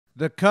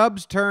The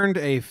Cubs turned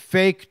a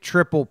fake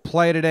triple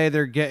play today.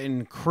 They're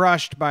getting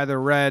crushed by the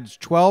Reds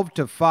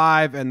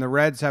 12-5, and the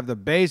Reds have the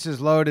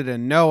bases loaded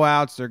and no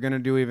outs. They're going to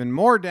do even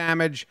more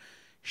damage.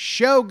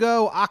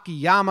 Shogo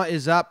Akiyama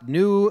is up.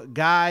 New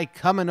guy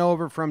coming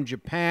over from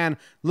Japan,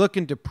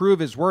 looking to prove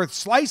his worth.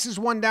 Slices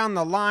one down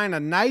the line. A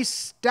nice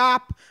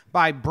stop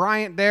by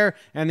Bryant there.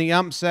 And the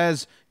ump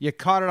says, "You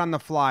caught it on the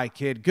fly,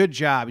 kid. Good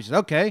job." He says,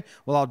 "Okay,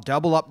 well, I'll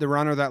double up the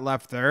runner that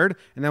left third,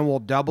 and then we'll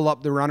double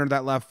up the runner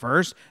that left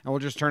first, and we'll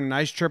just turn a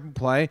nice triple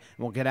play, and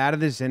we'll get out of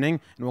this inning,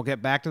 and we'll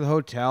get back to the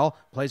hotel,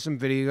 play some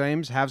video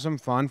games, have some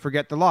fun,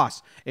 forget the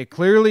loss." It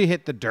clearly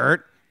hit the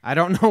dirt. I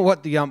don't know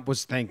what the ump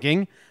was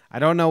thinking. I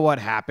don't know what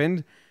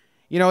happened.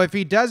 You know, if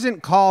he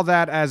doesn't call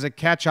that as a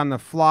catch on the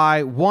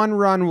fly, one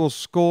run will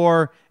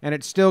score, and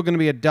it's still going to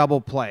be a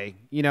double play.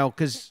 You know,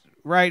 because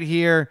right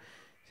here,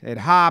 it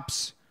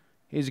hops.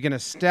 He's going to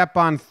step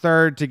on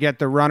third to get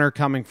the runner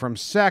coming from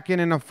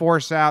second in a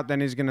force out. Then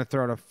he's going to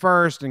throw to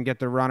first and get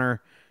the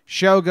runner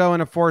Shogo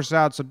in a force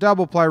out. So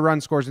double play,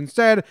 run scores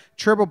instead.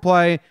 Triple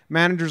play,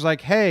 manager's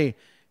like, "Hey,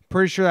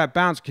 pretty sure that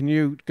bounced. Can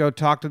you go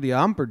talk to the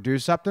ump or do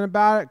something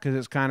about it? Because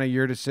it's kind of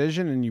your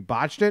decision and you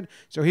botched it."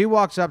 So he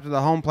walks up to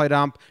the home plate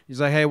ump.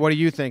 He's like, "Hey, what do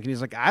you think?" And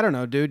he's like, "I don't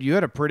know, dude. You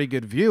had a pretty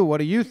good view. What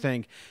do you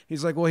think?"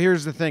 He's like, "Well,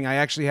 here's the thing. I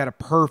actually had a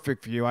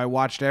perfect view. I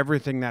watched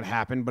everything that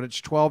happened, but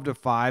it's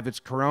 12-5. It's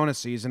Corona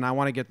season. I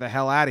want to get the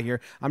hell out of here.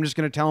 I'm just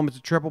going to tell him it's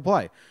a triple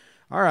play."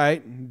 "All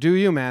right, do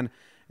you, man."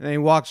 And then he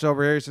walks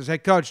over here. He says, "Hey,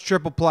 coach,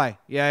 triple play."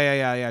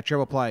 Yeah,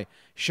 triple play.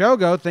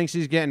 Shogo thinks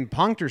he's getting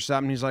punked or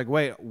something. He's like,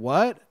 "Wait,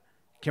 what?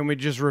 Can we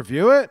just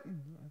review it?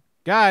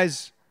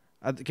 Guys,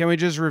 can we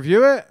just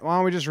review it? Why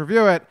don't we just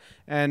review it?"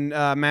 And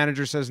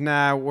manager says,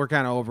 "Nah, we're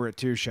kind of over it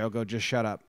too, Shogo. Just shut up."